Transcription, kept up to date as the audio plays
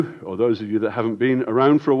or those of you that haven't been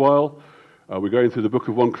around for a while, we're going through the book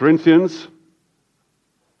of 1 Corinthians.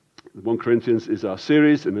 1 Corinthians is our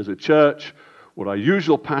series, and as a church, what our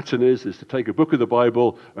usual pattern is to take a book of the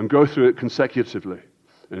Bible and go through it consecutively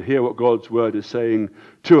and hear what God's Word is saying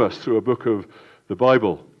to us through a book of the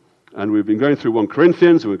Bible. And we've been going through 1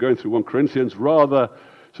 Corinthians, and we're going through 1 Corinthians rather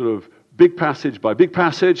sort of big passage by big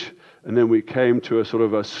passage, and then we came to a sort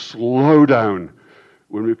of a slowdown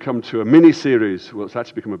when we've come to a mini-series. Well, it's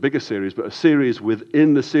actually become a bigger series, but a series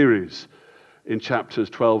within the series in chapters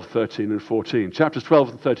 12, 13, and 14. Chapters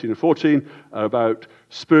 12, 13, and 14 are about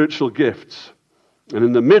spiritual gifts. And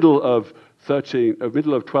in the middle of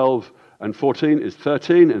 12 and 14 is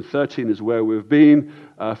 13, and 13 is where we've been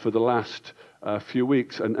for the last few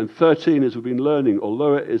weeks. And 13, as we've been learning,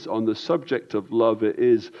 although it is on the subject of love, it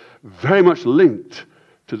is very much linked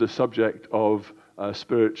to the subject of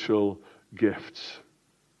spiritual gifts.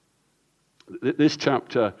 This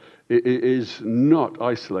chapter is not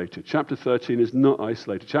isolated. Chapter 13 is not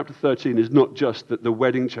isolated. Chapter 13 is not just the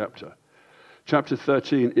wedding chapter. Chapter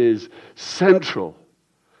 13 is central,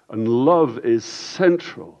 and love is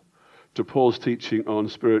central to Paul's teaching on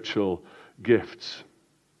spiritual gifts.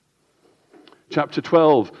 Chapter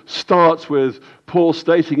 12 starts with Paul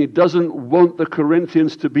stating he doesn't want the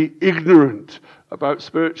Corinthians to be ignorant about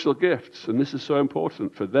spiritual gifts. And this is so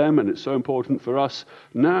important for them, and it's so important for us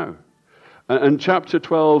now. And chapter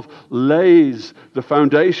 12 lays the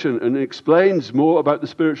foundation and explains more about the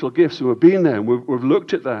spiritual gifts. And we've been there, and we've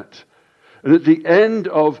looked at that. And at the end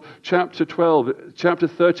of chapter 12, chapter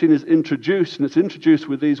 13 is introduced, and it's introduced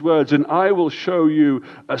with these words, "And I will show you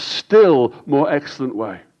a still more excellent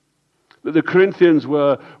way." That the Corinthians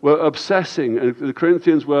were obsessing, and the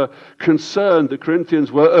Corinthians were concerned, the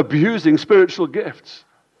Corinthians were abusing spiritual gifts.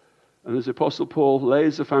 And as the Apostle Paul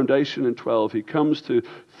lays the foundation in 12, he comes to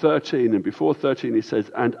 13, and before 13 he says,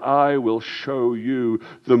 "And I will show you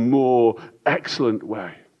the more excellent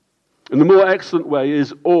way." And the more excellent way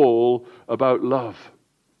is all about love.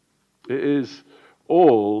 It is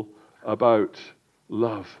all about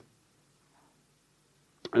love.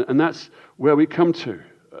 And that's where we come to.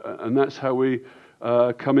 And that's how we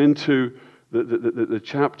come into the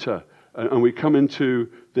chapter. And we come into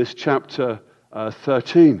this chapter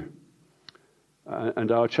 13.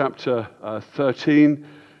 And our chapter 13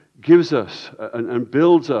 gives us and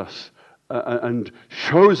builds us and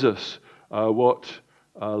shows us what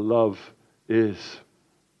love is.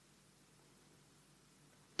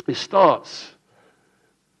 It starts.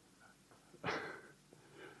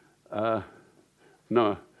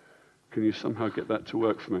 Noah, can you somehow get that to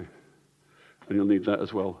work for me? And you'll need that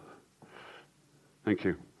as well. Thank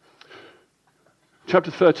you.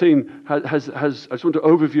 Chapter 13 has I just want to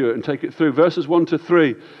overview it and take it through. Verses 1 to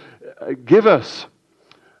 3 give us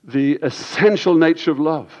the essential nature of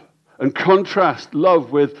love and contrast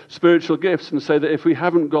love with spiritual gifts and say that if we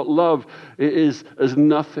haven't got love, it is as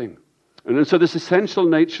nothing. And so this essential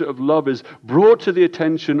nature of love is brought to the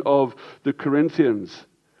attention of the Corinthians.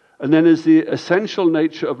 And then as the essential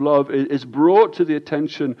nature of love is brought to the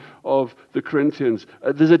attention of the Corinthians,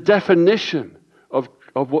 there's a definition of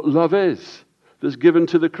what love is that's given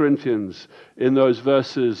to the Corinthians in those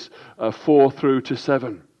verses 4 through to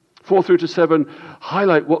 7. 4 through to 7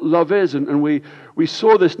 highlight what love is. And we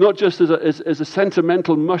saw this not just as a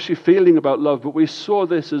sentimental, mushy feeling about love, but we saw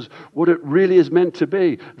this as what it really is meant to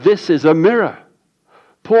be. This is a mirror.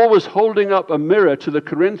 Paul was holding up a mirror to the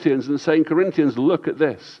Corinthians and saying, "Corinthians, look at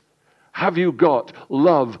this. Have you got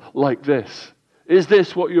love like this? Is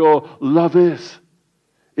this what your love is?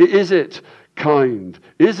 Is it kind?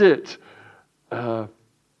 Is it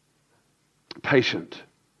patient?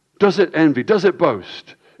 Does it envy? Does it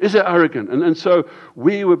boast? Is it arrogant?" And so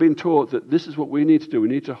we were being taught that this is what we need to do. We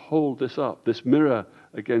need to hold this up, this mirror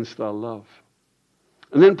against our love.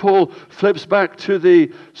 And then Paul flips back to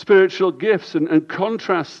the spiritual gifts and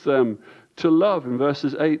contrasts them to love in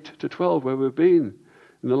verses 8 to 12, where we've been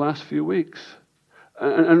in the last few weeks.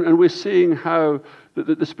 And we're seeing how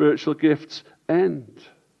the spiritual gifts end.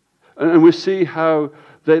 And we see how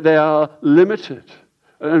they are limited.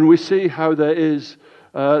 And we see how there is,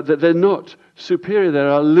 that they're not superior. There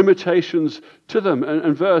are limitations to them.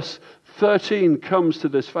 And verse 13 comes to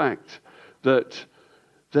this fact that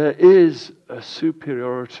there is a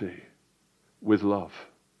superiority with love.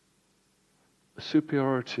 A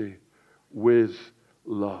superiority with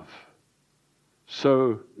love.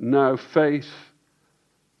 So now faith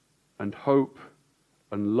and hope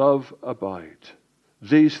and love abide.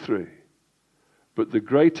 These three. But the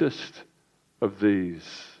greatest of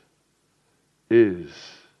these is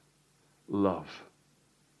love.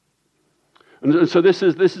 And so this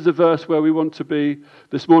is a verse where we want to be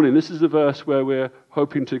this morning. This is a verse where we're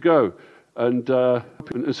hoping to go. And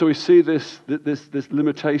so we see this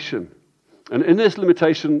limitation. And in this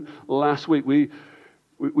limitation last week, we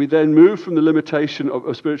then moved from the limitation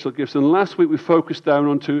of spiritual gifts. And last week we focused down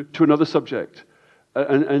onto another subject.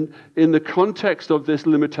 And in the context of this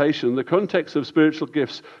limitation, the context of spiritual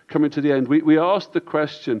gifts coming to the end, we asked the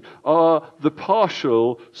question, are the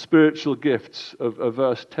partial spiritual gifts of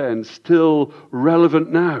verse 10 still relevant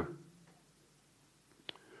now?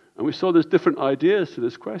 And we saw there's different ideas to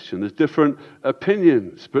this question. There's different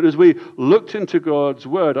opinions. But as we looked into God's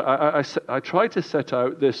Word, I tried to set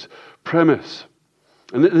out this premise.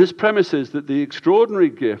 And this premise is that the extraordinary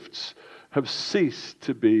gifts have ceased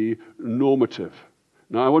to be normative.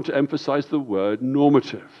 Now, I want to emphasize the word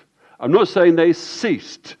normative. I'm not saying they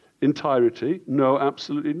ceased entirety. No,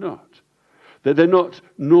 absolutely not. They're not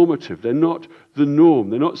normative. They're not the norm.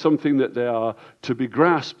 They're not something that they are to be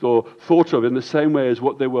grasped or thought of in the same way as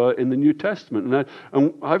what they were in the New Testament.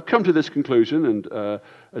 And I've come to this conclusion, and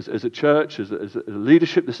as a church, as a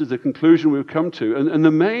leadership, this is the conclusion we've come to. And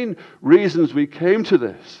the main reasons we came to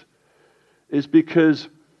this is because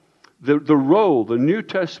the role, the New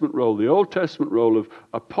Testament role, the Old Testament role of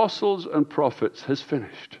apostles and prophets has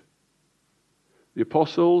finished. The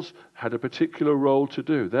apostles had a particular role to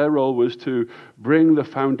do. Their role was to bring the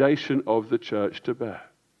foundation of the church to bear.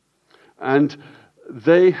 And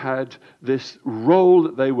they had this role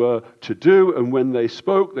that they were to do, and when they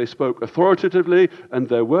spoke authoritatively, and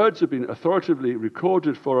their words have been authoritatively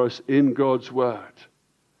recorded for us in God's Word.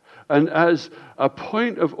 And as a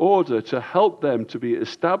point of order to help them to be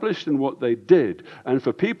established in what they did, and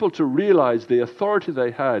for people to realize the authority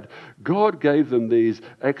they had, God gave them these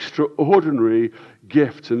extraordinary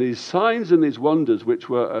gifts and these signs and these wonders which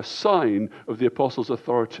were a sign of the apostles'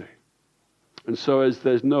 authority. And so as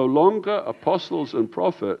there's no longer apostles and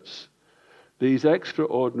prophets, these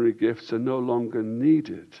extraordinary gifts are no longer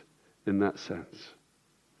needed in that sense.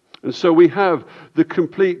 And so we have the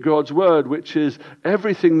complete God's Word, which is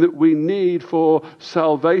everything that we need for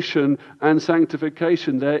salvation and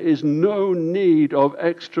sanctification. There is no need of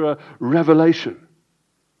extra revelation.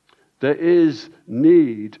 There is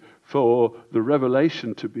need for the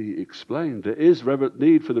revelation to be explained. There is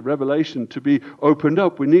need for the revelation to be opened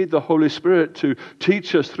up. We need the Holy Spirit to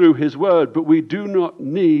teach us through His Word, but we do not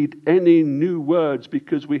need any new words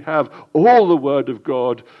because we have all the Word of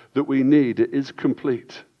God that we need. It is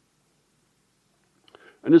complete.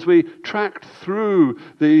 And as we tracked through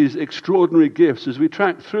these extraordinary gifts, as we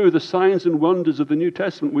tracked through the signs and wonders of the New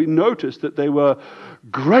Testament, we noticed that they were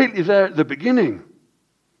greatly there at the beginning.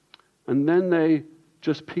 And then they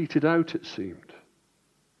just petered out, it seemed.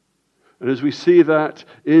 And as we see that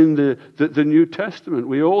in the New Testament,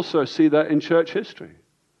 we also see that in church history.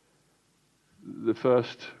 The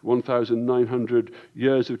first 1,900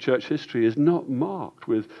 years of church history is not marked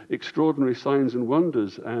with extraordinary signs and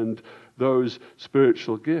wonders and those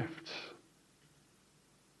spiritual gifts.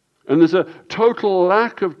 And there's a total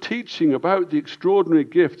lack of teaching about the extraordinary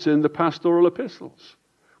gifts in the pastoral epistles.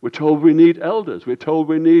 We're told we need elders. We're told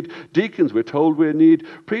we need deacons. We're told we need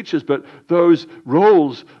preachers. But those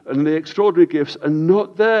roles and the extraordinary gifts are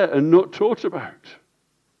not there and not taught about.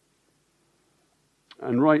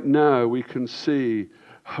 And right now we can see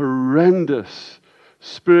horrendous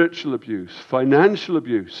spiritual abuse, financial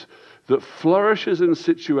abuse that flourishes in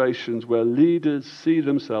situations where leaders see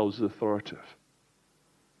themselves as authoritative.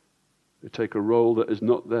 They take a role that is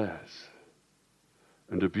not theirs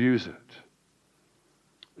and abuse it.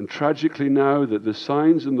 And tragically now that the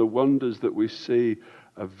signs and the wonders that we see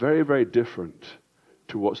are very, very different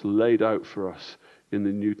to what's laid out for us in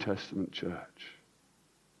the New Testament church.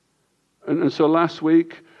 And so last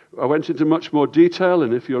week, I went into much more detail,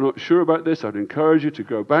 and if you're not sure about this, I'd encourage you to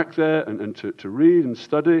go back there and to read and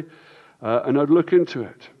study, and I'd look into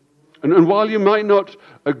it. And while you might not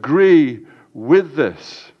agree with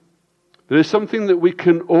this, there is something that we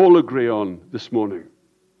can all agree on this morning.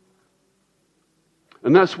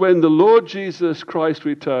 And that's when the Lord Jesus Christ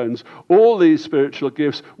returns, all these spiritual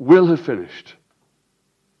gifts will have finished.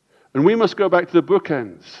 And we must go back to the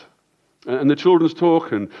bookends. And the children's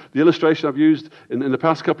talk and the illustration I've used in the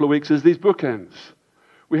past couple of weeks is these bookends.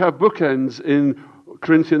 We have bookends in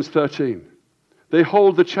Corinthians 13. They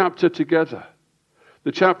hold the chapter together.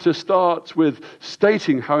 The chapter starts with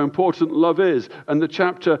stating how important love is, and the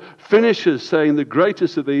chapter finishes saying the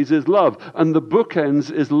greatest of these is love, and the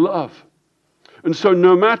bookends is love. And so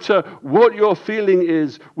no matter what your feeling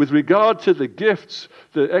is with regard to the gifts,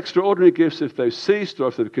 the extraordinary gifts, if they've ceased or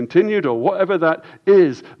if they've continued or whatever that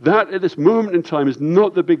is, that at this moment in time is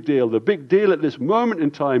not the big deal. The big deal at this moment in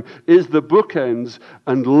time is the bookends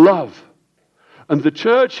and love. And the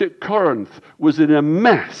church at Corinth was in a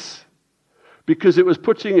mess because it was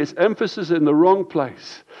putting its emphasis in the wrong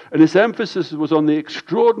place. And its emphasis was on the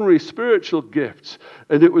extraordinary spiritual gifts.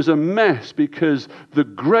 And it was a mess because the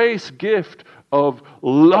grace gift of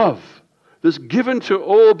love that's given to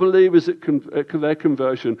all believers at their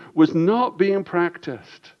conversion was not being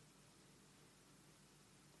practiced.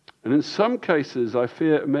 And in some cases, I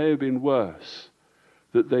fear it may have been worse,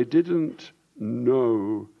 that they didn't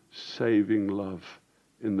know saving love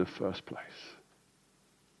in the first place.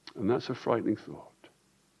 And that's a frightening thought.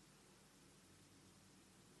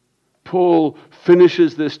 Paul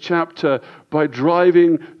finishes this chapter by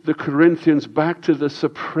driving the Corinthians back to the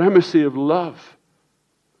supremacy of love.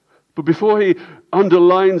 But before he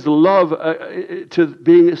underlines love to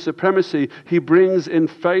being a supremacy, he brings in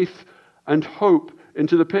faith and hope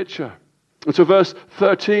into the picture. And so verse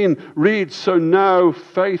 13 reads, "So now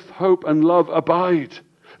faith, hope, and love abide.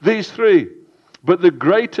 These three. But the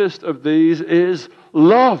greatest of these is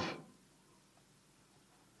love."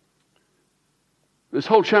 This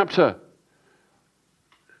whole chapter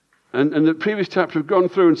and the previous chapter have gone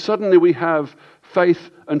through, and suddenly we have faith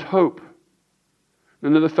and hope.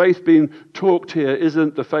 And the faith being talked here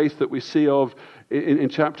isn't the faith that we see of in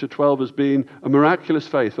chapter 12 as being a miraculous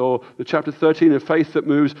faith, or the chapter 13 of faith that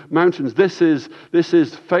moves mountains. This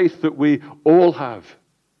is faith that we all have.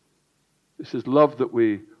 This is love that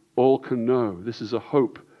we all can know. This is a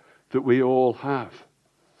hope that we all have.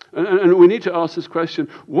 And we need to ask this question,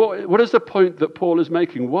 what is the point that Paul is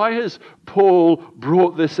making? Why has Paul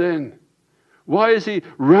brought this in? Why is he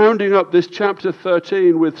rounding up this chapter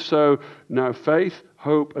 13 with, so now faith,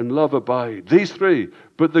 hope, and love abide? These three,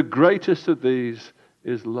 but the greatest of these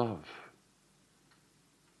is love.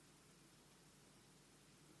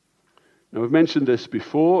 Now, we've mentioned this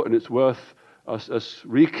before, and it's worth us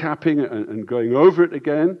recapping and going over it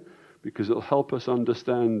again, because it'll help us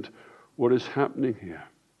understand what is happening here.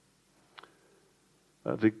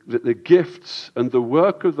 The gifts and the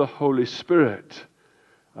work of the Holy Spirit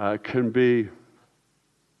can be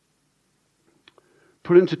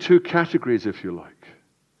put into two categories, if you like.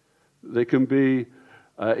 They can be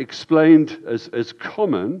explained as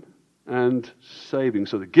common and saving.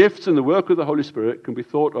 So the gifts and the work of the Holy Spirit can be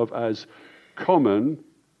thought of as common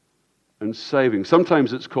and saving.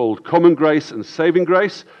 Sometimes it's called common grace and saving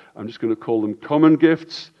grace. I'm just going to call them common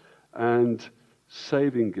gifts and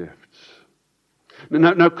saving gifts.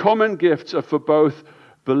 Now, common gifts are for both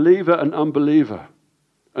believer and unbeliever.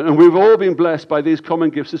 And we've all been blessed by these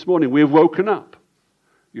common gifts this morning. We have woken up.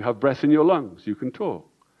 You have breath in your lungs. You can talk.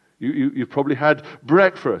 You've probably had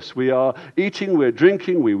breakfast. We are eating, we're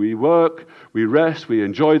drinking, we work, we rest, we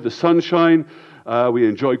enjoy the sunshine, we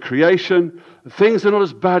enjoy creation. Things are not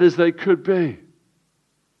as bad as they could be.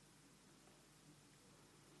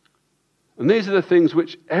 And these are the things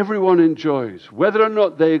which everyone enjoys. Whether or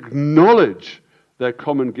not they acknowledge their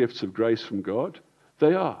common gifts of grace from God,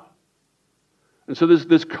 they are. And so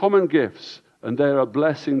there's common gifts, and they're a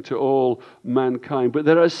blessing to all mankind. But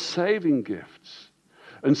there are saving gifts.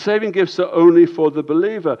 And saving gifts are only for the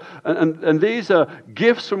believer. And these are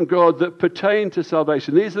gifts from God that pertain to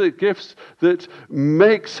salvation. These are the gifts that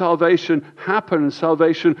make salvation happen and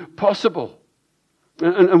salvation possible.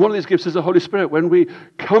 And one of these gifts is the Holy Spirit. When we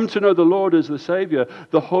come to know the Lord as the Savior,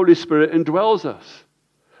 the Holy Spirit indwells us.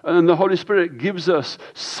 And the Holy Spirit gives us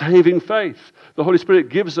saving faith. The Holy Spirit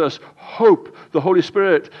gives us hope. The Holy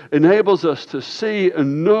Spirit enables us to see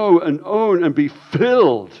and know and own and be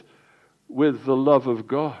filled with the love of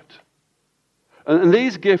God. And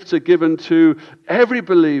these gifts are given to every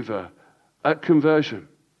believer at conversion.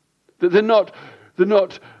 They're not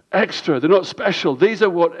extra, they're not special. These are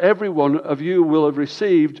what every one of you will have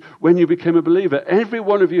received when you became a believer. Every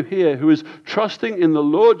one of you here who is trusting in the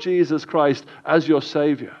Lord Jesus Christ as your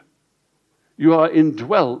Savior, you are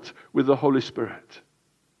indwelt with the Holy Spirit.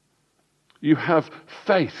 You have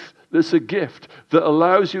faith. That's a gift that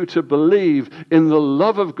allows you to believe in the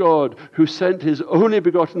love of God who sent his only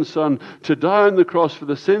begotten Son to die on the cross for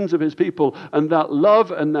the sins of his people. And that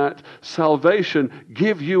love and that salvation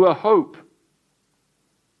give you a hope.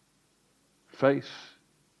 Faith,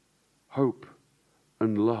 hope,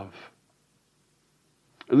 and love.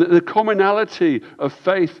 And the commonality of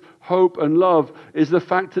faith, hope, and love is the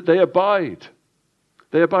fact that they abide.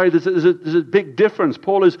 They abide. There's a big difference.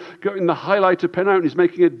 Paul is getting the highlighter pen out and he's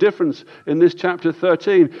making a difference in this chapter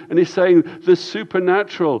 13. And he's saying the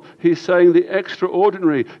supernatural. He's saying the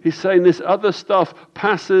extraordinary. He's saying this other stuff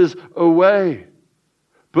passes away.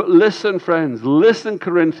 But listen, friends. Listen,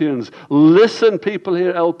 Corinthians. Listen, people here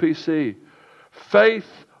at LPC. Faith,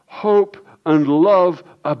 hope, and love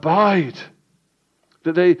abide.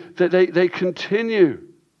 That they continue.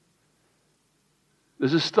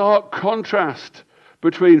 There's a stark contrast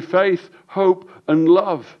between faith, hope, and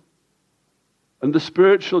love. And the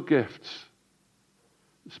spiritual gifts.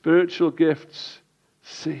 The spiritual gifts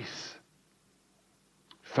cease.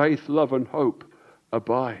 Faith, love, and hope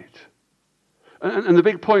abide. And the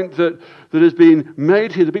big point that has been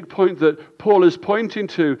made here, the big point that Paul is pointing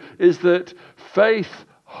to, is that faith,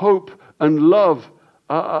 hope, and love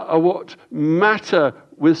are what matter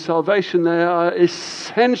with salvation. They are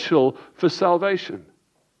essential for salvation.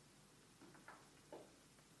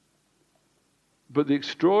 But the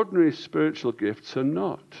extraordinary spiritual gifts are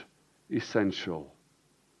not essential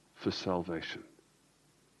for salvation.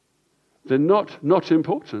 They're not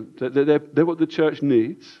important. They're what the church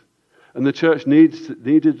needs. And the church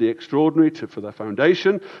needed the extraordinary for their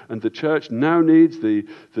foundation. And the church now needs the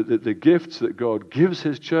gifts that God gives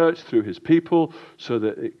his church through his people so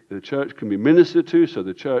that the church can be ministered to, so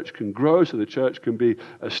the church can grow, so the church can be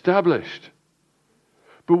established.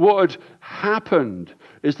 But what had happened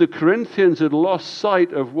is the Corinthians had lost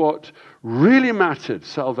sight of what really mattered,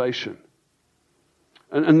 salvation.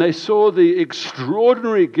 And they saw the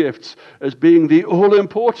extraordinary gifts as being the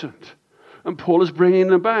all-important. And Paul is bringing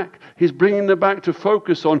them back. He's bringing them back to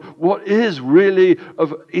focus on what is really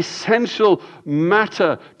of essential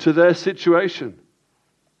matter to their situation.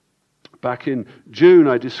 Back in June,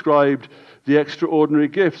 I described the extraordinary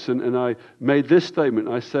gifts, and I made this statement.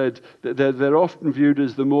 I said that they're often viewed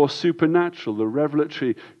as the more supernatural, the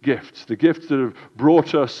revelatory gifts, the gifts that have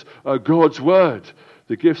brought us God's word,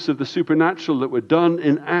 the gifts of the supernatural that were done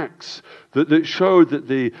in Acts, that showed that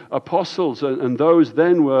the apostles and those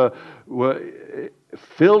then were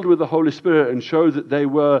filled with the Holy Spirit and showed that they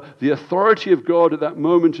were the authority of God at that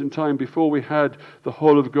moment in time before we had the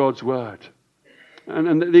whole of God's word.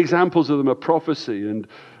 And the examples of them are prophecy and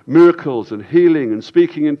miracles and healing and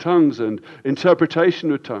speaking in tongues and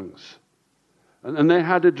interpretation of tongues. And they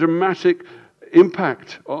had a dramatic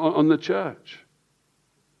impact on the church.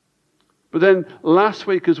 But then last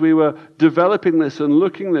week as we were developing this and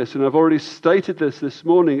looking at this, and I've already stated this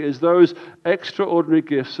morning, is those extraordinary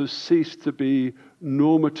gifts have ceased to be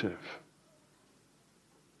normative.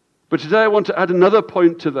 But today I want to add another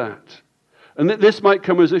point to that. And this might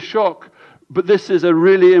come as a shock, but this is a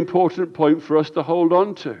really important point for us to hold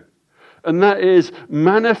on to. And that is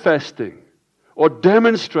manifesting or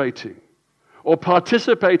demonstrating or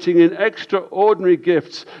participating in extraordinary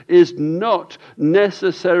gifts is not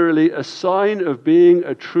necessarily a sign of being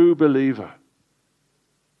a true believer.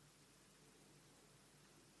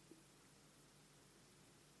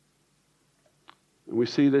 And we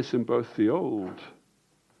see this in both the Old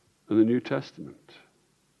and the New Testament.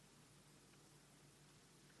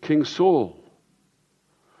 King Saul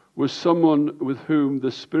was someone with whom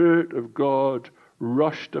the Spirit of God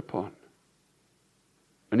rushed upon.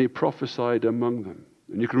 And he prophesied among them.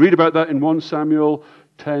 And you can read about that in 1 Samuel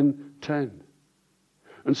 10:10.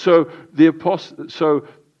 And so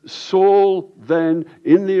Saul then,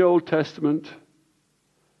 in the Old Testament,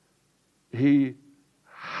 he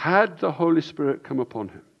had the Holy Spirit come upon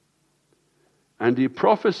him. And he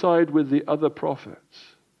prophesied with the other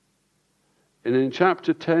prophets. And in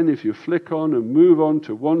chapter 10, if you flick on and move on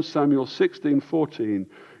to 1 Samuel 16:14,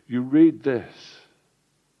 you read this.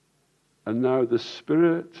 And now the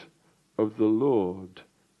Spirit of the Lord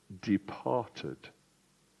departed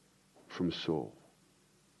from Saul.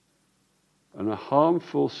 And a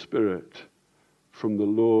harmful spirit from the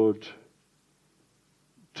Lord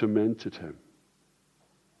tormented him.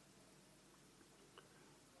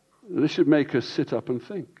 And this should make us sit up and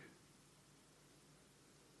think.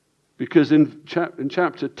 Because in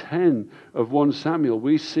chapter 10 of 1 Samuel,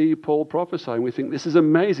 we see Paul prophesying. We think, this is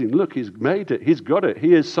amazing. Look, he's made it. He's got it.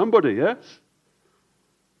 He is somebody, yes?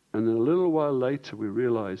 And then a little while later, we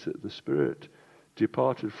realize that the Spirit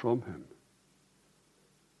departed from him.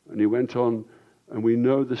 And he went on, and we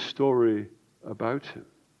know the story about him.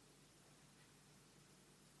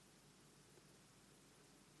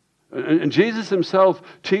 And Jesus himself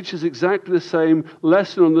teaches exactly the same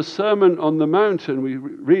lesson on the Sermon on the Mount. And we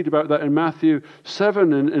read about that in Matthew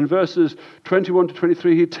 7 and in verses 21 to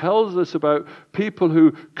 23. He tells us about people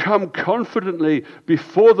who come confidently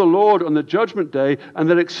before the Lord on the judgment day and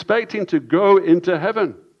they're expecting to go into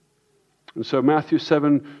heaven. And so Matthew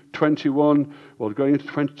 7:21, going into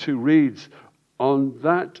 22, reads, on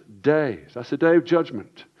that day, that's the day of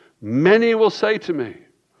judgment, many will say to me,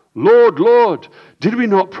 Lord, Lord, did we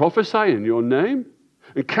not prophesy in your name,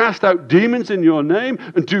 and cast out demons in your name,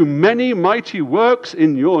 and do many mighty works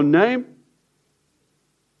in your name?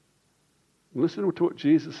 Listen to what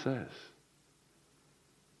Jesus says.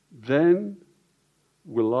 Then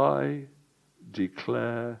will I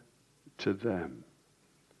declare to them,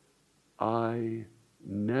 I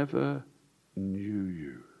never knew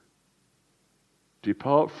you.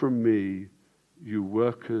 Depart from me, you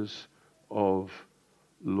workers of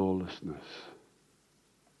lawlessness.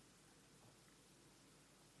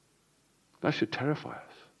 That should terrify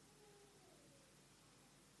us.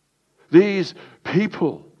 These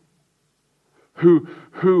people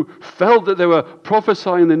who felt that they were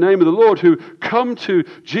prophesying in the name of the Lord, who come to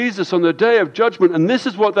Jesus on the day of judgment, and this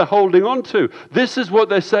is what they're holding on to. This is what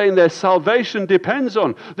they're saying their salvation depends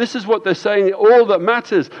on. This is what they're saying all that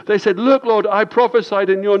matters. They said, look, Lord, I prophesied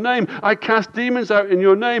in your name. I cast demons out in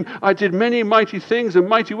your name. I did many mighty things and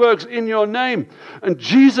mighty works in your name. And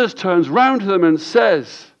Jesus turns round to them and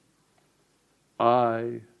says,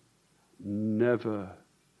 I never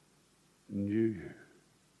knew you.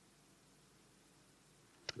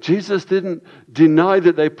 Jesus didn't deny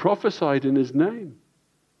that they prophesied in his name.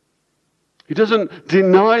 He doesn't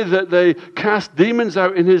deny that they cast demons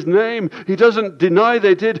out in his name. He doesn't deny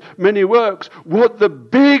they did many works. What the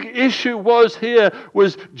big issue was here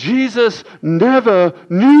was Jesus never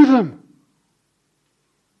knew them.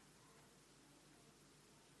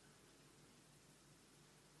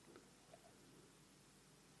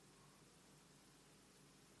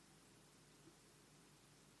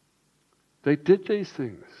 They did these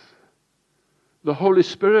things. The Holy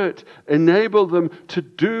Spirit enabled them to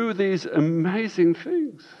do these amazing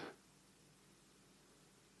things.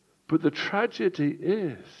 But the tragedy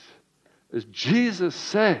is, as Jesus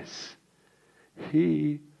says,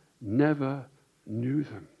 he never knew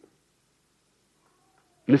them.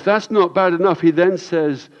 And if that's not bad enough, he then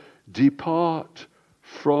says, depart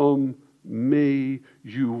from me,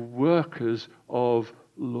 you workers of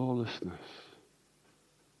lawlessness.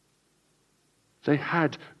 They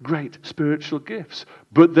had great spiritual gifts,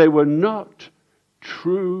 but they were not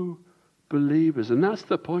true believers. And that's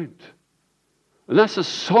the point. And that's a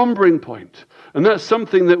sombering point. And that's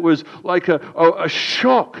something that was like a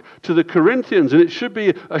shock to the Corinthians. And it should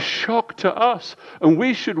be a shock to us. And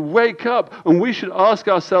we should wake up and we should ask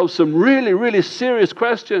ourselves some really, really serious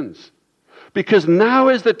questions. Because now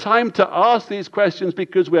is the time to ask these questions,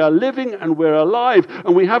 because we are living and we're alive.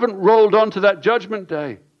 And we haven't rolled on to that judgment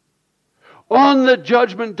day. On the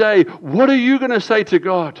judgment day, what are you going to say to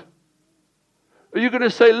God? Are you going to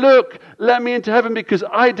say, look, let me into heaven because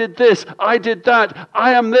I did this, I did that,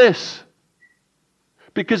 I am this?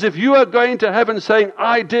 Because if you are going to heaven saying,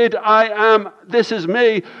 I did, I am, this is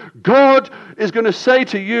me, God is going to say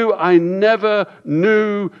to you, I never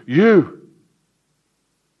knew you.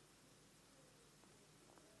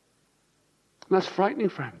 And that's frightening,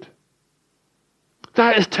 friend.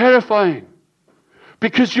 That is terrifying.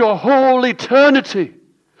 Because your whole eternity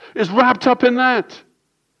is wrapped up in that.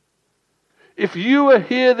 If you are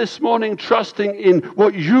here this morning trusting in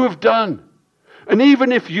what you have done, and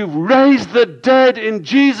even if you've raised the dead in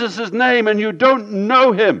Jesus' name and you don't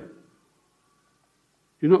know him,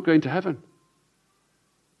 you're not going to heaven.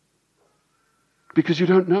 Because you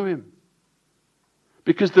don't know him.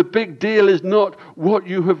 Because the big deal is not what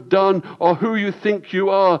you have done or who you think you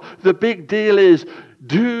are. The big deal is,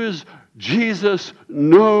 does Jesus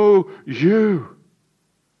know you?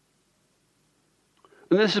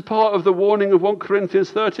 And this is part of the warning of 1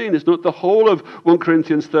 Corinthians 13. It's not the whole of 1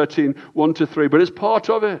 Corinthians 13, 1-3, but it's part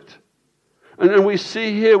of it. And we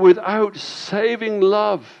see here, without saving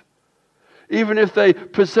love, even if they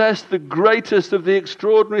possess the greatest of the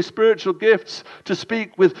extraordinary spiritual gifts to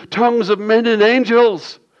speak with tongues of men and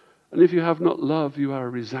angels, and if you have not love, you are a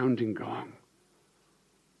resounding gong.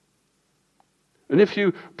 And if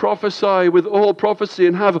you prophesy with all prophecy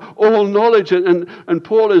and have all knowledge, and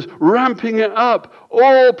Paul is ramping it up,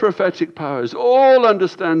 all prophetic powers, all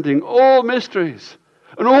understanding, all mysteries,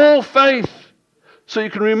 and all faith, so you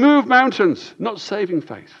can remove mountains, not saving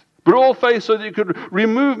faith, but all faith so that you could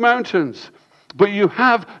remove mountains, but you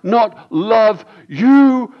have not love,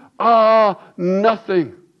 you are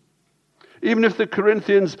nothing. Even if the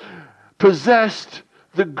Corinthians possessed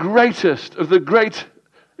the greatest of the great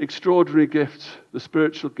extraordinary gifts, the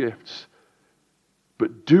spiritual gifts,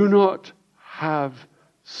 but do not have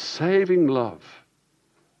saving love,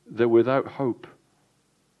 they're without hope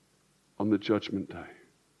on the judgment day.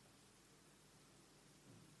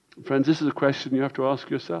 Friends, this is a question you have to ask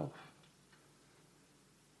yourself.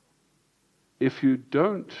 If you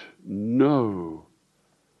don't know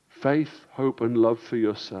faith, hope, and love for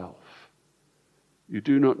yourself, you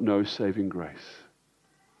do not know saving grace.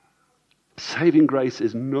 Saving grace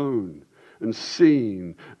is known and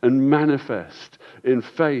seen and manifest in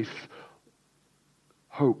faith,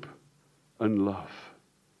 hope, and love.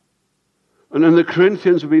 And then the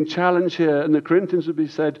Corinthians have been challenged here, and the Corinthians have been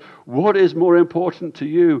said, what is more important to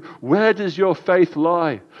you? Where does your faith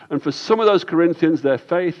lie? And for some of those Corinthians, their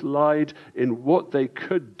faith lied in what they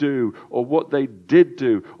could do, or what they did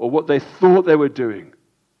do, or what they thought they were doing.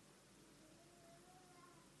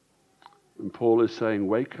 And Paul is saying,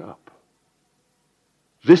 wake up.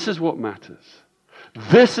 This is what matters.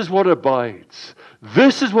 This is what abides.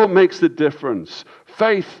 This is what makes the difference.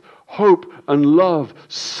 Faith, hope, and love.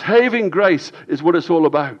 Saving grace is what it's all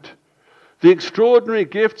about. The extraordinary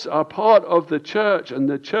gifts are part of the church and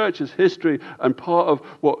the church's history and part of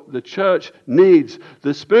what the church needs.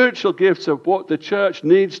 The spiritual gifts are what the church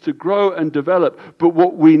needs to grow and develop. But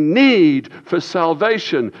what we need for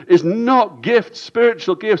salvation is not gifts,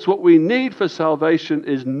 spiritual gifts. What we need for salvation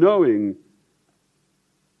is knowing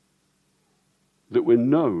that we're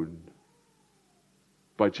known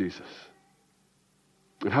by Jesus.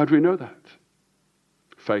 And how do we know that?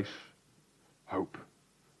 Faith, hope,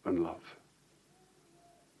 and love.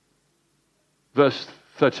 Verse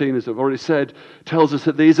 13, as I've already said, tells us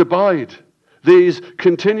that these abide. These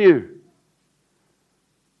continue.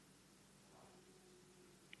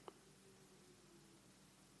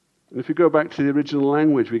 And if you go back to the original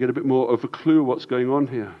language, we get a bit more of a clue what's going on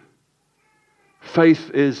here. Faith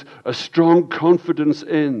is a strong confidence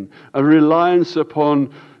in, a reliance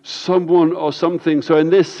upon someone or something. So in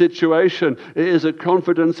this situation, it is a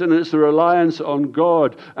confidence and it's a reliance on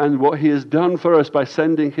God and what He has done for us by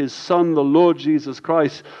sending His Son, the Lord Jesus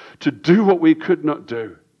Christ, to do what we could not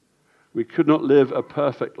do. We could not live a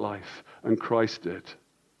perfect life, and Christ did.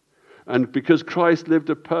 And because Christ lived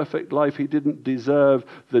a perfect life, He didn't deserve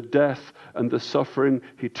the death and the suffering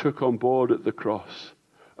He took on board at the cross.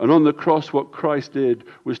 And on the cross, what Christ did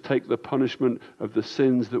was take the punishment of the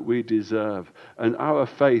sins that we deserve. And our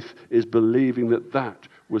faith is believing that that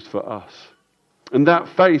was for us. And that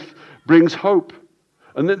faith brings hope.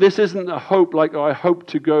 And that this isn't a hope like, oh, I hope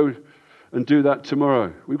to go and do that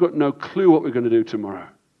tomorrow. We've got no clue what we're going to do tomorrow.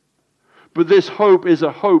 But this hope is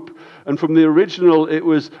a hope, and from the original it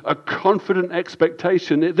was a confident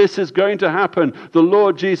expectation. This is going to happen. The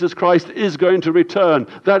Lord Jesus Christ is going to return.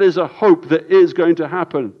 That is a hope that is going to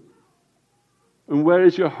happen. And where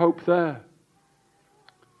is your hope there?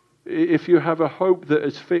 If you have a hope that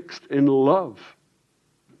is fixed in love,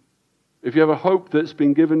 if you have a hope that's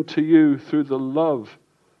been given to you through the love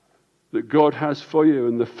that God has for you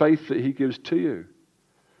and the faith that He gives to you,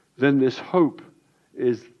 then this hope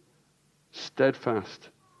is steadfast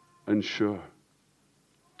and sure.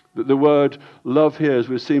 That the word love here, as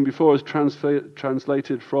we've seen before, is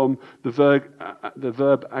translated from the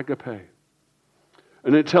verb agape.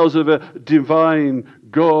 And it tells of a divine,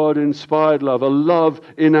 God-inspired love, a love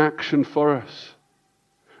in action for us.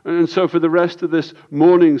 And so for the rest of this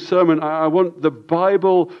morning's sermon, I want the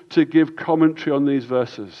Bible to give commentary on these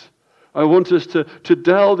verses. I want us to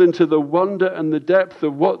delve into the wonder and the depth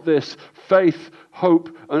of what this faith,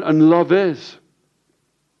 hope, and love is.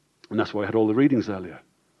 And that's why I had all the readings earlier.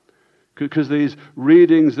 Because these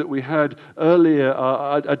readings that we had earlier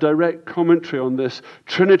are a direct commentary on this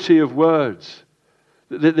trinity of words.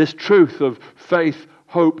 This truth of faith,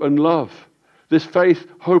 hope, and love. This faith,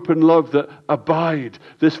 hope, and love that abide.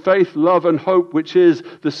 This faith, love, and hope, which is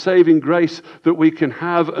the saving grace that we can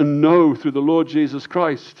have and know through the Lord Jesus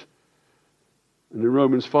Christ. And in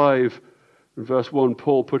Romans 5, in verse 1,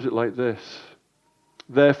 Paul put it like this.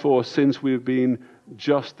 Therefore, since we have been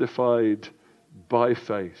justified by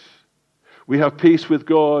faith, we have peace with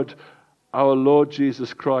God, our Lord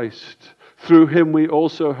Jesus Christ. Through Him we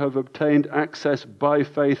also have obtained access by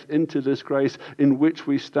faith into this grace in which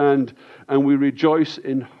we stand, and we rejoice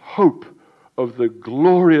in hope of the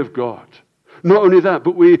glory of God. Not only that,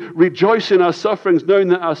 but we rejoice in our sufferings, knowing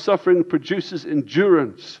that our suffering produces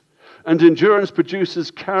endurance. And endurance produces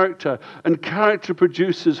character, and character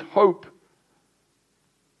produces hope.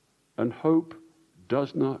 And hope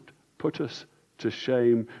does not put us to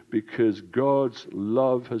shame, because God's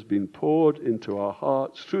love has been poured into our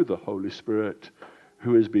hearts through the Holy Spirit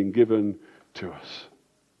who has been given to us.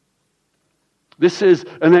 This is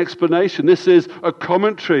an explanation. This is a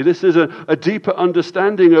commentary. This is a deeper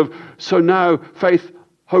understanding of, so now faith,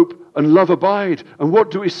 hope, and love abide. And what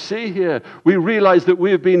do we see here? We realize that we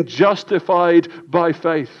have been justified by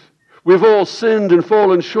faith. We've all sinned and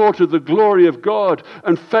fallen short of the glory of God,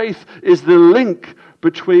 and faith is the link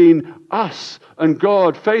between us and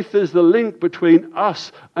God. Faith is the link between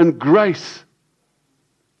us and grace.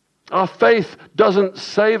 Our faith doesn't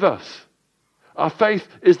save us. Our faith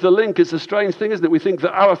is the link. It's a strange thing, isn't it? We think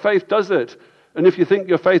that our faith does it. And if you think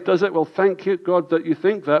your faith does it, well, thank you, God, that you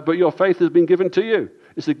think that, but your faith has been given to you.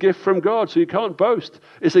 It's a gift from God, so you can't boast.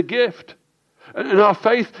 It's a gift. And our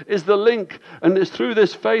faith is the link, and it's through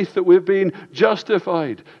this faith that we've been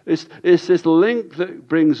justified. It's this link that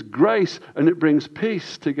brings grace and it brings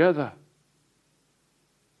peace together.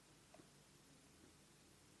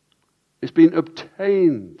 It's been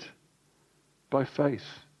obtained by faith.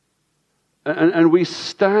 And we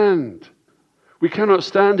stand. We cannot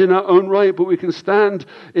stand in our own right, but we can stand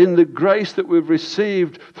in the grace that we've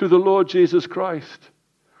received through the Lord Jesus Christ.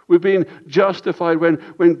 We've been justified.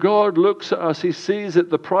 When God looks at us, he sees that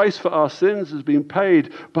the price for our sins has been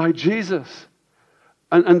paid by Jesus.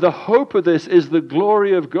 And the hope of this is the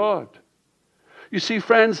glory of God. You see,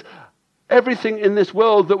 friends, everything in this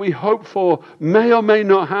world that we hope for may or may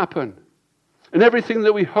not happen. And everything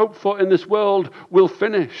that we hope for in this world will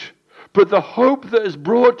finish. But the hope that is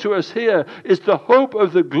brought to us here is the hope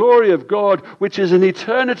of the glory of God, which is in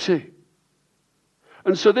eternity.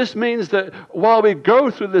 And so this means that while we go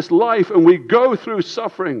through this life and we go through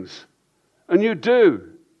sufferings, and you do,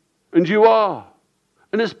 and you are,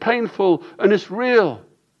 and it's painful and it's real,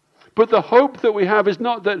 but the hope that we have is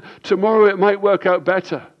not that tomorrow it might work out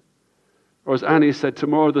better. Or as Annie said,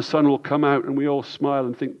 tomorrow the sun will come out and we all smile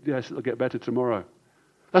and think, yes, it'll get better tomorrow.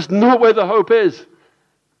 That's not where the hope is.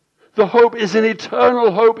 The hope is an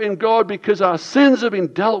eternal hope in God because our sins have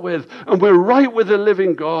been dealt with and we're right with the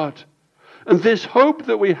living God. And this hope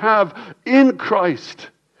that we have in Christ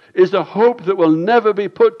is a hope that will never be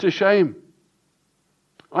put to shame.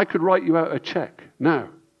 I could write you out a check now.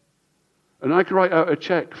 And I could write out a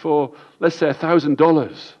check for, let's say,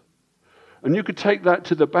 $1,000. And you could take that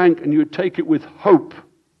to the bank and you would take it with hope.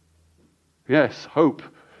 Yes, hope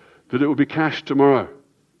that it will be cashed tomorrow.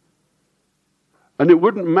 And it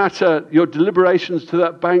wouldn't matter your deliberations to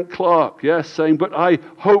that bank clerk, yes, saying, but I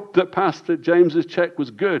hope that Pastor James's check was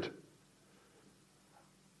good.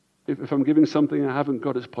 If I'm giving something I haven't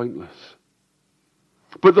got, it's pointless.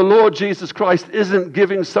 But the Lord Jesus Christ isn't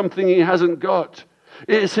giving something he hasn't got.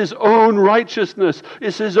 It's his own righteousness.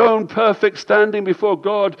 It's his own perfect standing before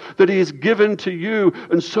God that he has given to you.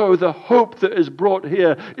 And so the hope that is brought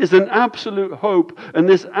here is an absolute hope. And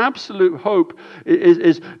this absolute hope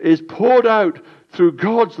is poured out through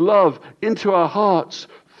God's love into our hearts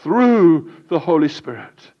through the Holy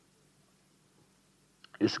Spirit.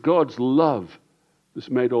 It's God's love that's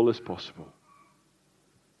made all this possible.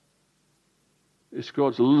 It's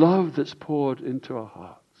God's love that's poured into our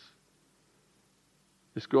hearts.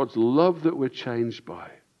 It's God's love that we're changed by.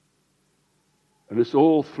 And it's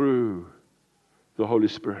all through the Holy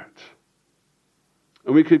Spirit.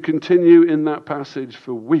 And we could continue in that passage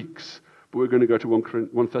for weeks, but we're going to go to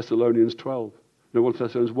 1 Thessalonians 1,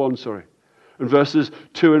 and verses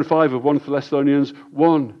 2 and 5 of 1 Thessalonians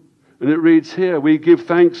 1. And it reads here, we give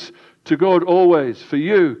thanks to God always for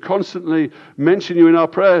you, constantly mention you in our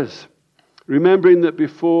prayers, remembering that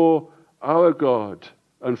before our God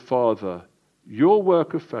and Father, your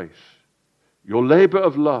work of faith, your labor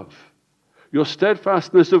of love, your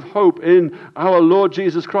steadfastness of hope in our Lord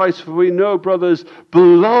Jesus Christ. For we know, brothers,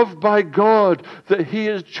 beloved by God, that he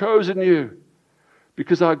has chosen you,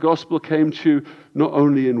 because our gospel came to you not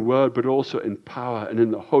only in word, but also in power and in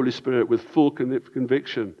the Holy Spirit with full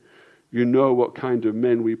conviction. You know what kind of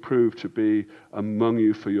men we prove to be among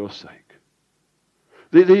you for your sake.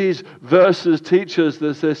 These verses teach us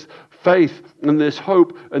there's this faith and this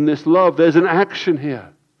hope and this love. There's an action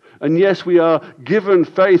here. And yes, we are given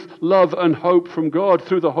faith, love, and hope from God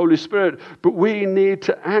through the Holy Spirit, but we need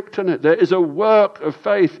to act on it. There is a work of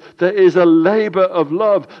faith. There is a labor of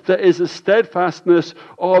love. There is a steadfastness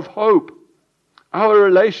of hope. Our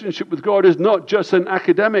relationship with God is not just an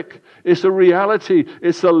academic. It's a reality.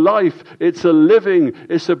 It's a life. It's a living.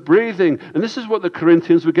 It's a breathing. And this is what the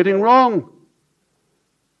Corinthians were getting wrong.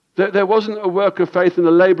 There wasn't a work of faith and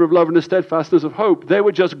a labor of love and a steadfastness of hope. They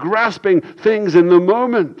were just grasping things in the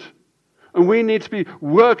moment. And we need to be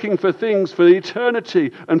working for things for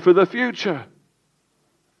eternity and for the future.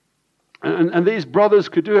 And these brothers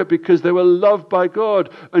could do it because they were loved by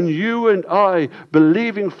God. And you and I,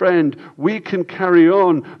 believing friend, we can carry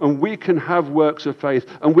on and we can have works of faith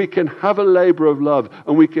and we can have a labor of love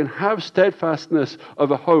and we can have steadfastness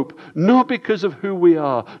of a hope. Not because of who we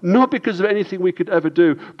are, not because of anything we could ever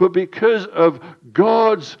do, but because of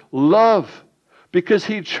God's love. Because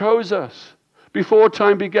he chose us. Before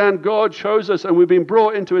time began, God chose us and we've been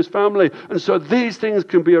brought into his family. And so these things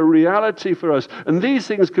can be a reality for us. And these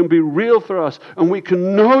things can be real for us. And we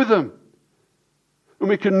can know them. And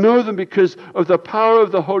we can know them because of the power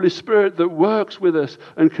of the Holy Spirit that works with us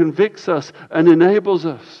and convicts us and enables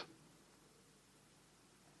us.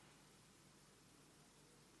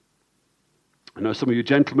 I know some of you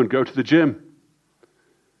gentlemen go to the gym.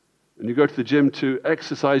 And you go to the gym to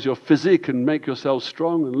exercise your physique and make yourself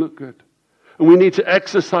strong and look good. And we need to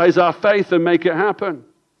exercise our faith and make it happen.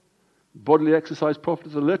 Bodily exercise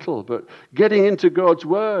profits a little, but getting into God's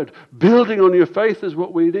word, building on your faith is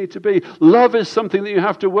what we need to be. Love is something that you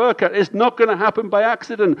have to work at. It's not going to happen by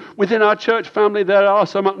accident. Within our church family, there are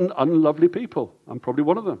some unlovely people. I'm probably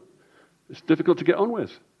one of them. It's difficult to get on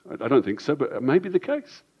with. I don't think so, but it may be the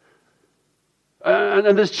case.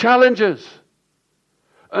 And there's challenges.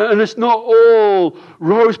 And it's not all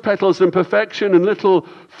rose petals and perfection and little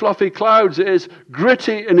fluffy clouds. It is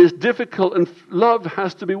gritty and it's difficult, and love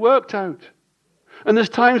has to be worked out. And there's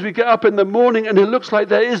times we get up in the morning and it looks like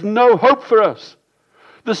there is no hope for us.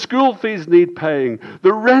 The school fees need paying.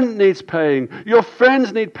 The rent needs paying. Your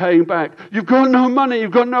friends need paying back. You've got no money.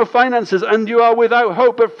 You've got no finances. And you are without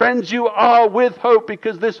hope. But friends, you are with hope,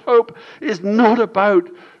 because this hope is not about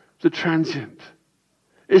the transient.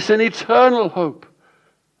 It's an eternal hope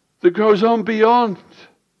that goes on beyond.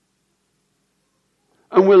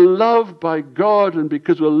 And we're loved by God, and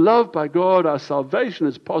because we're loved by God, our salvation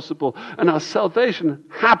is possible, and our salvation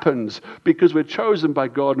happens because we're chosen by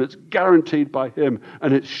God, and it's guaranteed by him,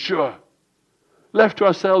 and it's sure. Left to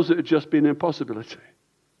ourselves, it would just be an impossibility.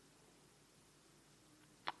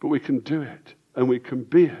 But we can do it, and we can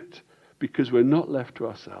be it, because we're not left to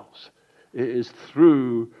ourselves. It is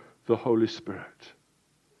through the Holy Spirit.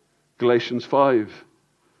 Galatians 5.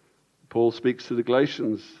 Paul speaks to the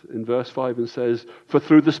Galatians in verse 5 and says, for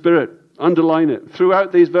through the Spirit, underline it.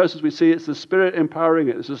 Throughout these verses we see it's the Spirit empowering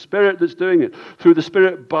it. It's the Spirit that's doing it. Through the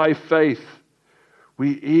Spirit, by faith,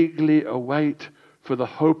 we eagerly await for the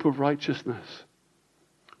hope of righteousness.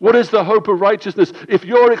 What is the hope of righteousness? If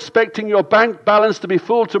you're expecting your bank balance to be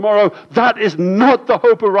full tomorrow, that is not the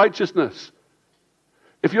hope of righteousness.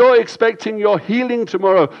 If you're expecting your healing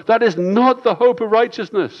tomorrow, that is not the hope of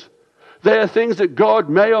righteousness. They are things that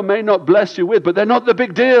God may or may not bless you with, but they're not the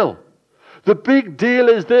big deal. The big deal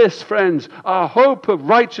is this, friends. Our hope of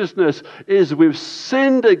righteousness is we've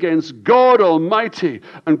sinned against God Almighty,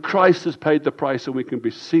 and Christ has paid the price, and we can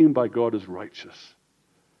be seen by God as righteous.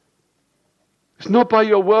 It's not by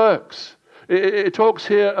your works. It talks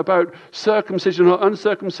here about circumcision or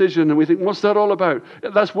uncircumcision, and we think, what's that all about?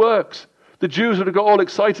 That's works. The Jews would have got all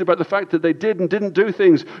excited about the fact that they did and didn't do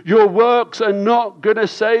things. Your works are not going to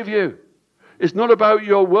save you. It's not about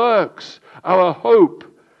your works. Our hope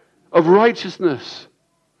of righteousness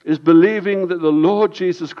is believing that the Lord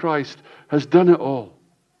Jesus Christ has done it all.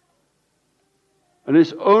 And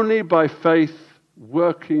it's only by faith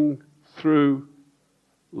working through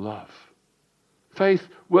love. Faith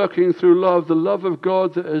working through love, the love of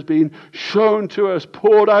God that has been shown to us,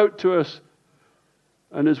 poured out to us.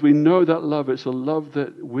 And as we know that love, it's a love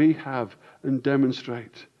that we have and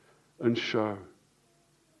demonstrate and show.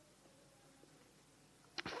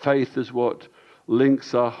 Faith is what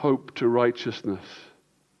links our hope to righteousness.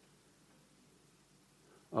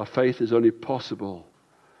 Our faith is only possible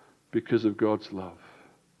because of God's love.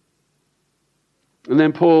 And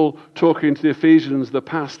then Paul, talking to the Ephesians, the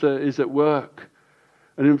pastor, is at work.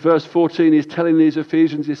 And in verse 14, he's telling these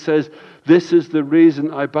Ephesians, he says, this is the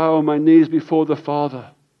reason I bow on my knees before the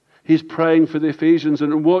Father. He's praying for the Ephesians.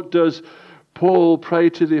 And what does Paul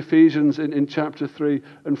pray to the Ephesians in chapter 3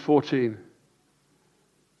 and 14?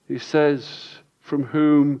 He says, from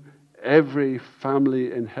whom every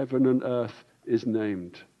family in heaven and earth is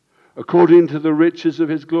named. According to the riches of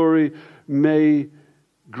his glory, may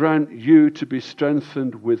grant you to be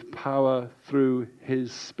strengthened with power through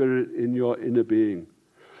his Spirit in your inner being,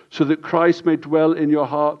 so that Christ may dwell in your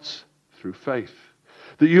hearts through faith,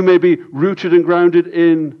 that you may be rooted and grounded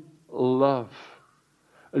in love,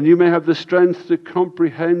 and you may have the strength to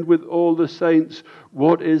comprehend with all the saints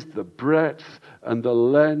what is the breadth and the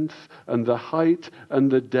length and the height and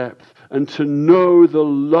the depth, and to know the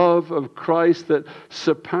love of Christ that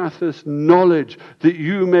surpasseth knowledge, that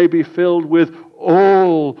you may be filled with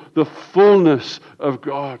all the fullness of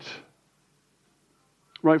God.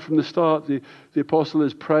 Right from the start, the apostle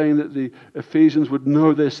is praying that the Ephesians would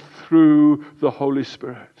know this through the Holy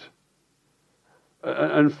Spirit.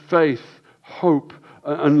 And faith, hope,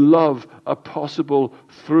 and love are possible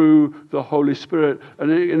through the Holy Spirit.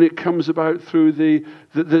 And it comes about through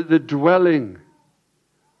the dwelling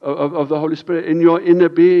of the Holy Spirit in your inner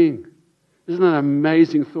being. Isn't that an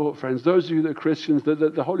amazing thought, friends? Those of you that are Christians,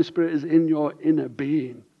 that the Holy Spirit is in your inner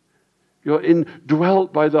being. You're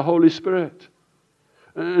indwelt by the Holy Spirit.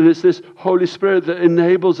 And it's this Holy Spirit that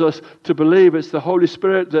enables us to believe. It's the Holy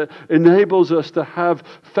Spirit that enables us to have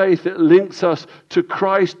faith. It links us to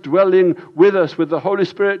Christ dwelling with us, with the Holy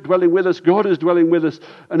Spirit dwelling with us. God is dwelling with us.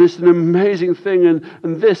 And it's an amazing thing.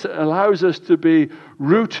 And this allows us to be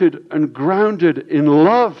rooted and grounded in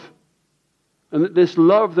love. And this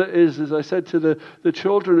love that is, as I said to the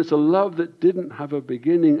children, it's a love that didn't have a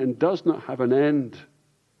beginning and does not have an end.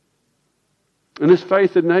 And this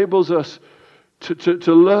faith enables us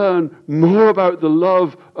to learn more about the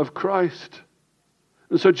love of Christ.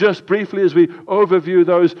 And so just briefly as we overview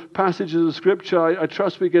those passages of Scripture, I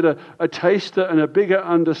trust we get a taster and a bigger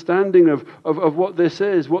understanding of what this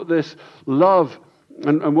is, what this love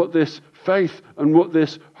and what this faith and what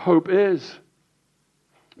this hope is.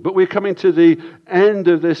 But we're coming to the end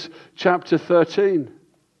of this chapter 13.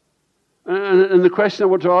 And the question I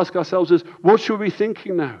want to ask ourselves is, what should we be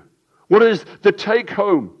thinking now? What is the take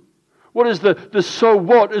home? What is the so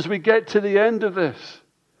what as we get to the end of this?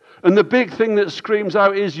 And the big thing that screams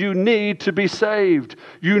out is you need to be saved.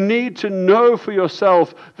 You need to know for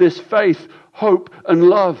yourself this faith, hope, and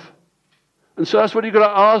love. And so that's what you've got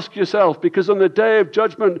to ask yourself, because on the day of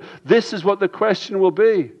judgment, this is what the question will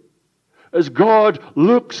be. As God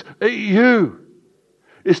looks at you,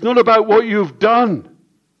 it's not about what you've done.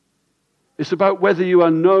 It's about whether you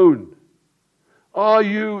are known. Are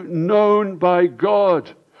you known by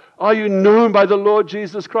God? Are you known by the Lord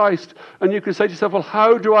Jesus Christ? And you can say to yourself, well,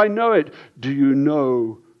 how do I know it? Do you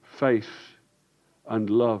know faith and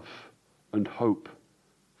love and hope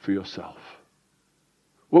for yourself?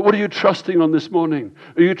 What are you trusting on this morning?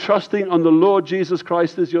 Are you trusting on the Lord Jesus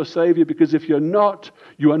Christ as your Savior? Because if you're not,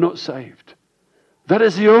 you are not saved. That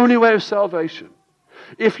is the only way of salvation.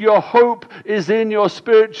 If your hope is in your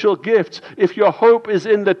spiritual gifts, if your hope is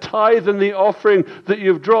in the tithe and the offering that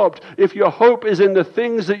you've dropped, if your hope is in the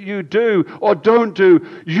things that you do or don't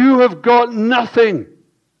do, you have got nothing.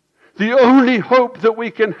 The only hope that we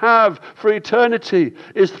can have for eternity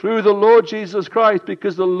is through the Lord Jesus Christ,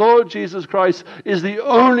 because the Lord Jesus Christ is the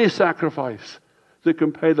only sacrifice that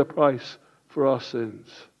can pay the price for our sins.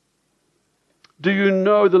 Do you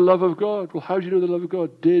know the love of God? Well, how do you know the love of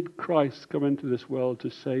God? Did Christ come into this world to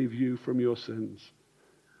save you from your sins?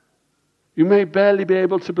 You may barely be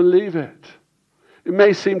able to believe it. It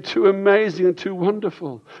may seem too amazing and too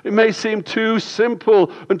wonderful. It may seem too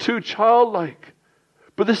simple and too childlike.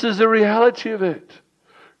 But this is the reality of it.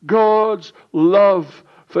 God's love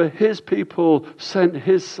for His people sent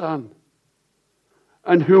His Son.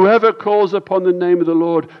 And whoever calls upon the name of the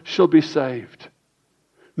Lord shall be saved.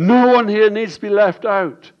 No one here needs to be left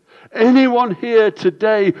out. Anyone here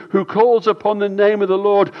today who calls upon the name of the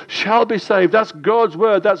Lord shall be saved. That's God's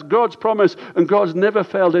word. That's God's promise. And God's never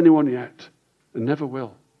failed anyone yet. And never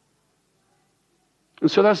will.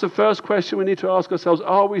 And so that's the first question we need to ask ourselves.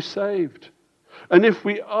 Are we saved? And if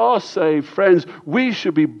we are saved, friends, we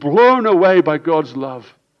should be blown away by God's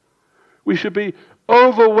love. We should be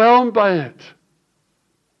overwhelmed by it.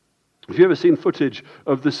 Have you ever seen footage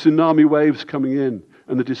of the tsunami waves coming in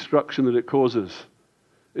and the destruction that it causes?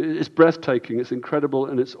 It's breathtaking, it's incredible,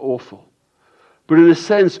 and it's awful. But in a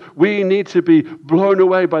sense, we need to be blown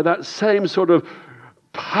away by that same sort of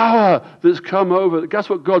power that's come over. That's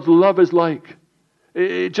what God's love is like.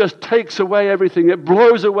 It just takes away everything. It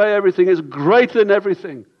blows away everything. It's greater than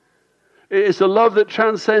everything. It's a love that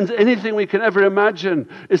transcends anything we can ever imagine.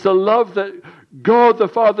 It's the love that God the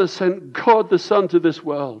Father sent God the Son to this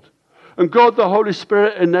world. And God the Holy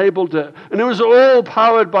Spirit enabled it. And it was all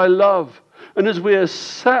powered by love. And as we are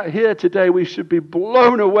sat here today, we should be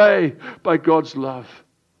blown away by God's love.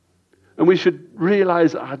 And we should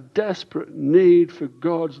realize our desperate need for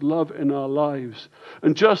God's love in our lives.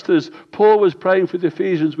 And just as Paul was praying for the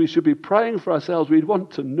Ephesians, we should be praying for ourselves. We'd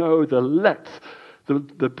want to know the length,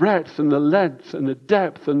 the breadth and the length and the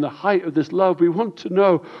depth and the height of this love. We want to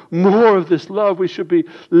know more of this love. We should be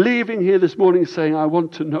leaving here this morning saying, I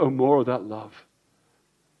want to know more of that love.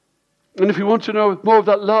 And if we want to know more of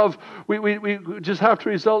that love, we just have to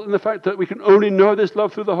result in the fact that we can only know this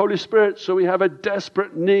love through the Holy Spirit. So we have a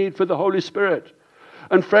desperate need for the Holy Spirit.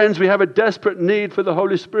 And friends, we have a desperate need for the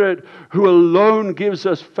Holy Spirit, who alone gives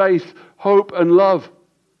us faith, hope, and love.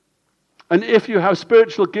 And if you have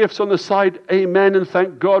spiritual gifts on the side, amen, and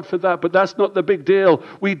thank God for that. But that's not the big deal.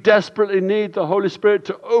 We desperately need the Holy Spirit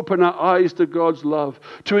to open our eyes to God's love,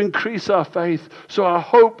 to increase our faith, so our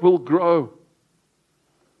hope will grow.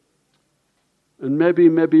 And maybe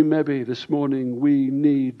this morning we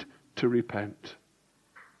need to repent.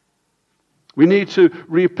 We need to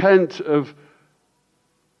repent of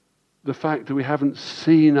the fact that we haven't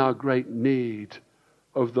seen our great need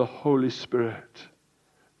of the Holy Spirit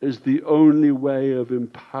as the only way of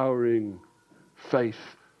empowering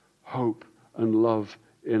faith, hope, and love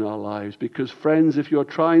in our lives. Because friends, if you're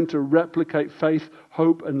trying to replicate faith,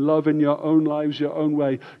 hope, and love in your own lives, your own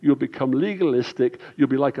way, you'll become legalistic, you'll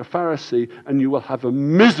be like a Pharisee, and you will have a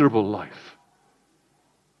miserable life.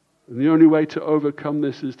 And the only way to overcome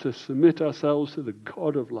this is to submit ourselves to the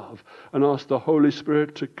God of love and ask the Holy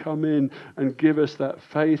Spirit to come in and give us that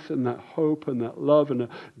faith and that hope and that love and a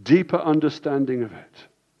deeper understanding of it.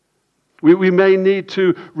 We may need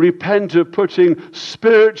to repent of putting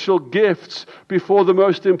spiritual gifts before the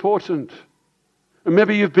most important. And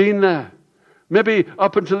maybe you've been there. Maybe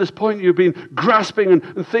up until this point you've been grasping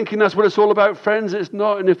and thinking that's what it's all about. Friends, it's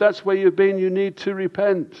not. And if that's where you've been, you need to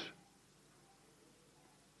repent.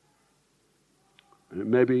 And it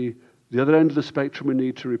may be the other end of the spectrum we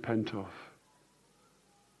need to repent of.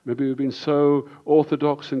 Maybe we've been so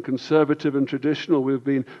orthodox and conservative and traditional, we've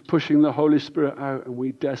been pushing the Holy Spirit out, and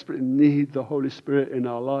we desperately need the Holy Spirit in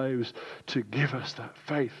our lives to give us that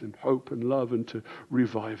faith and hope and love and to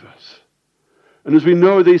revive us. And as we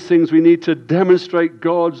know these things, we need to demonstrate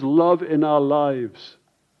God's love in our lives.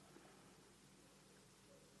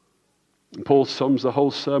 And Paul sums the whole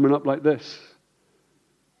sermon up like this.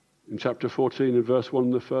 In chapter 14 and verse 1,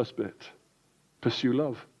 the first bit. Pursue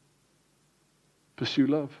love. Pursue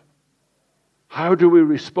love. How do we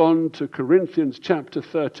respond to Corinthians chapter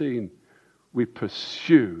 13? We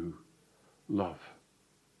pursue love.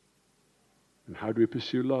 And how do we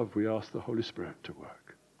pursue love? We ask the Holy Spirit to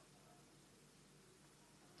work.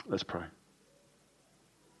 Let's pray.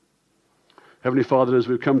 Heavenly Father, as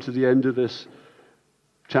we've come to the end of this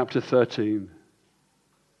chapter 13,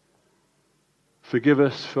 forgive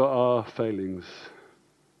us for our failings.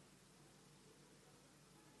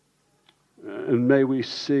 And may we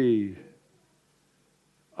see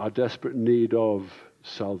our desperate need of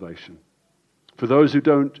salvation. For those who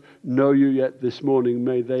don't know you yet this morning,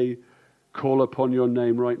 may they call upon your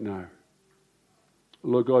name right now.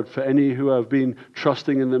 Lord God, for any who have been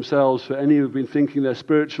trusting in themselves, for any who have been thinking their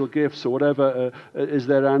spiritual gifts or whatever is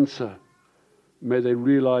their answer, may they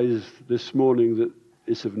realize this morning that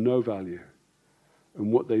it's of no value.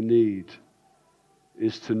 And what they need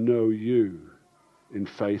is to know you in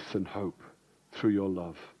faith and hope through your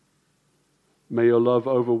love. May your love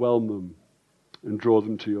overwhelm them and draw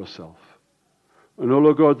them to yourself. And oh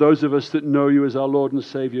Lord God, those of us that know you as our Lord and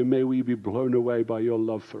Savior, may we be blown away by your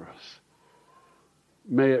love for us.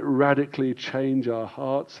 May it radically change our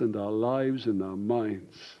hearts and our lives and our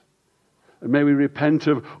minds. And may we repent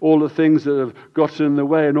of all the things that have gotten in the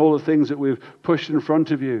way and all the things that we've pushed in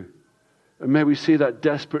front of you. And may we see that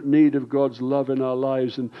desperate need of God's love in our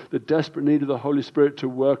lives and the desperate need of the Holy Spirit to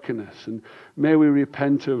work in us. And may we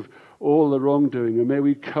repent of all the wrongdoing. And may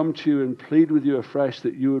we come to you and plead with you afresh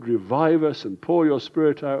that you would revive us and pour your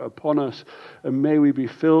Spirit out upon us. And may we be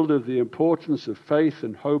filled of the importance of faith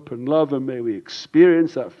and hope and love. And may we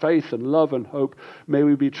experience that faith and love and hope. May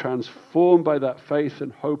we be transformed by that faith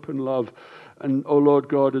and hope and love. And, oh Lord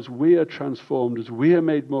God, as we are transformed, as we are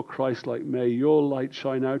made more Christ-like, may your light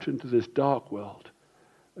shine out into this dark world.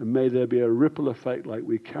 And may there be a ripple effect like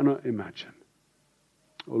we cannot imagine.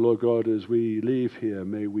 Oh Lord God, as we leave here,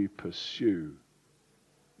 may we pursue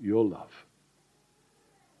your love.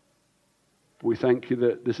 We thank you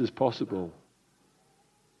that this is possible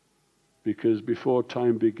because before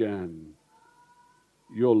time began,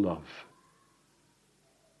 your love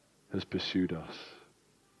has pursued us.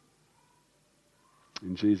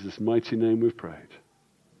 In Jesus' mighty name we've prayed.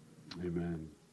 Amen.